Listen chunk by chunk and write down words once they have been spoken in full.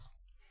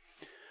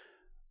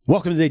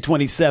Welcome to day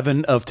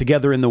 27 of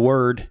Together in the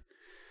Word.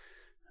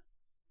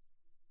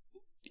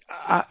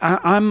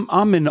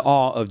 I'm in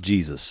awe of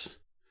Jesus.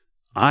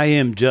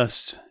 I'm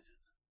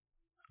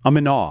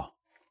in awe.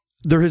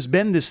 There has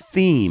been this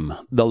theme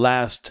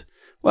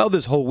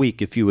this whole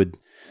week, if you would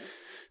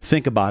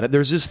think about it.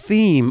 There's this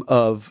theme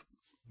of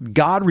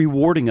God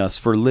rewarding us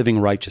for living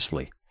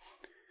righteously.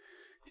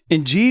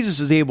 And Jesus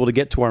is able to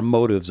get to our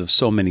motives of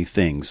so many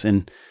things.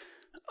 And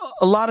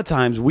a lot of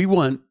times we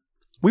want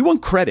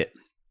credit.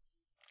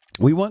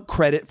 We want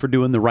credit for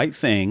doing the right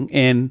thing.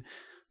 And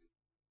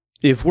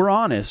if we're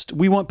honest,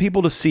 we want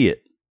people to see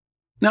it.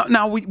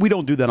 Now we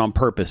don't do that on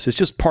purpose. It's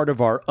just part of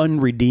our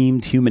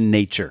unredeemed human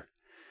nature.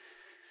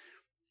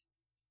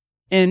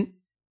 And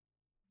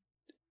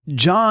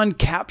John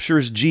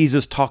captures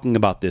Jesus talking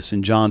about this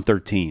in John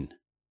 13.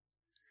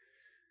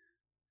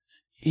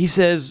 He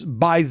says,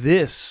 "By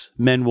this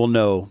men will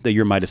know that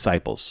you're my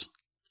disciples,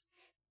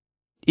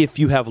 if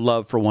you have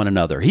love for one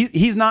another."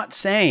 He's not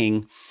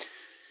saying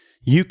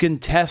you can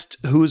test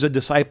who's a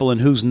disciple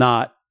and who's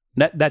not.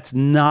 That's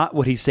not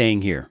what he's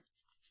saying here.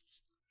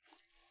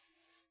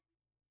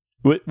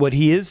 What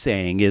he is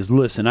saying is,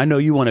 listen, I know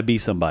you want to be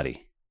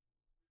somebody.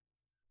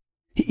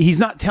 He's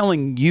not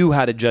telling you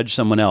how to judge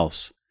someone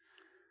else.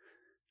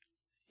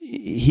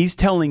 He's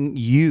telling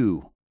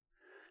you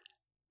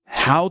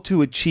how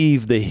to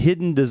achieve the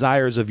hidden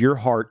desires of your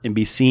heart and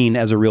be seen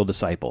as a real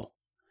disciple.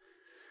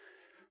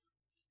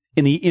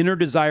 And the inner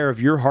desire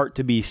of your heart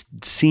to be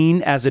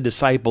seen as a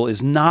disciple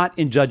is not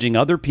in judging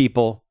other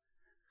people,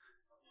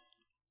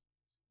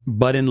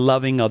 but in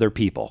loving other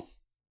people.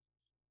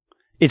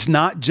 It's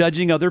not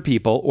judging other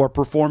people or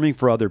performing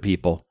for other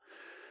people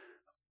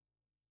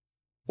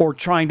or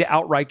trying to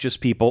out-righteous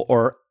people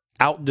or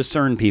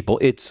out-discern people.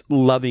 It's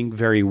loving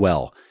very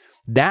well.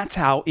 That's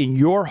how in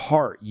your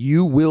heart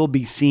you will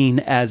be seen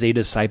as a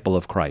disciple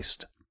of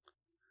Christ.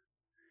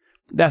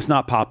 That's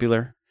not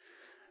popular.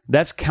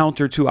 That's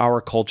counter to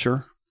our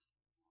culture.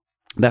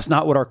 That's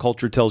not what our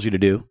culture tells you to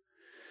do.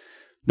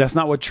 That's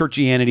not what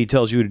churchianity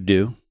tells you to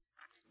do.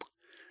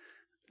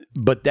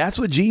 But that's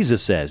what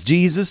Jesus says.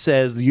 Jesus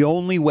says the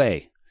only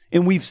way,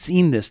 and we've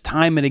seen this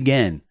time and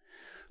again,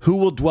 who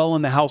will dwell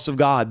in the house of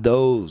God?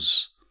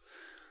 Those.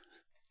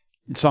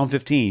 In Psalm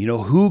 15,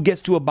 who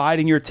gets to abide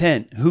in your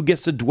tent? Who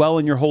gets to dwell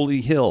in your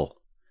holy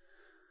hill?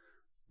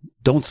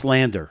 Don't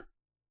slander.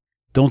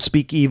 Don't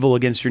speak evil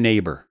against your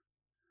neighbor.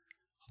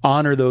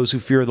 Honor those who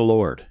fear the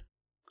Lord.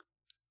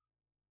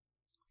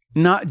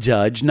 Not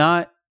judge,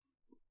 not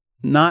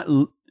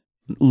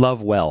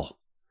love well.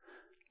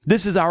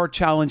 This is our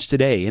challenge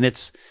today, and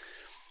it's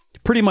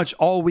pretty much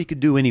all we could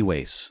do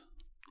anyways.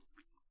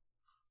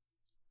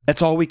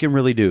 That's all we can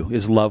really do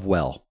is love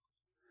well.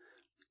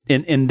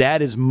 And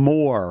that is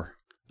more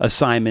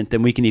assignment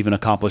than we can even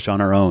accomplish on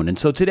our own. And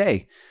so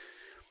today,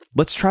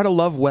 let's try to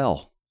love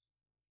well.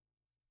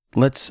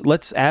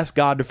 Let's ask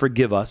God to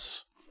forgive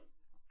us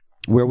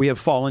where we have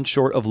fallen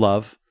short of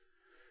love,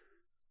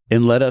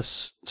 and let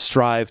us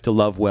strive to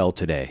love well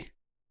today.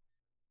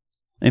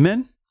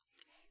 Amen?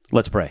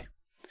 Let's pray.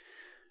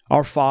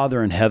 Our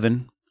Father in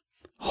heaven,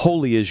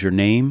 holy is your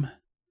name.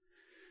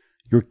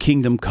 Your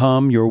kingdom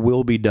come, your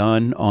will be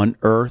done on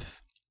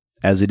earth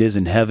as it is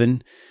in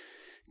heaven.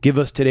 Give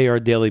us today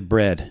our daily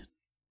bread.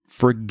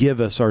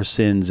 Forgive us our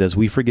sins as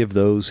we forgive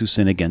those who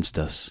sin against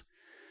us.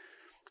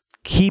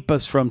 Keep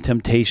us from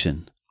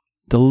temptation.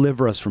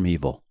 Deliver us from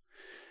evil.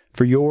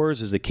 For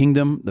yours is the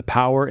kingdom, the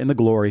power, and the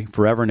glory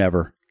forever and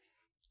ever.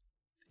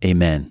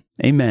 Amen.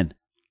 Amen.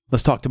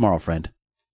 Let's talk tomorrow, friend.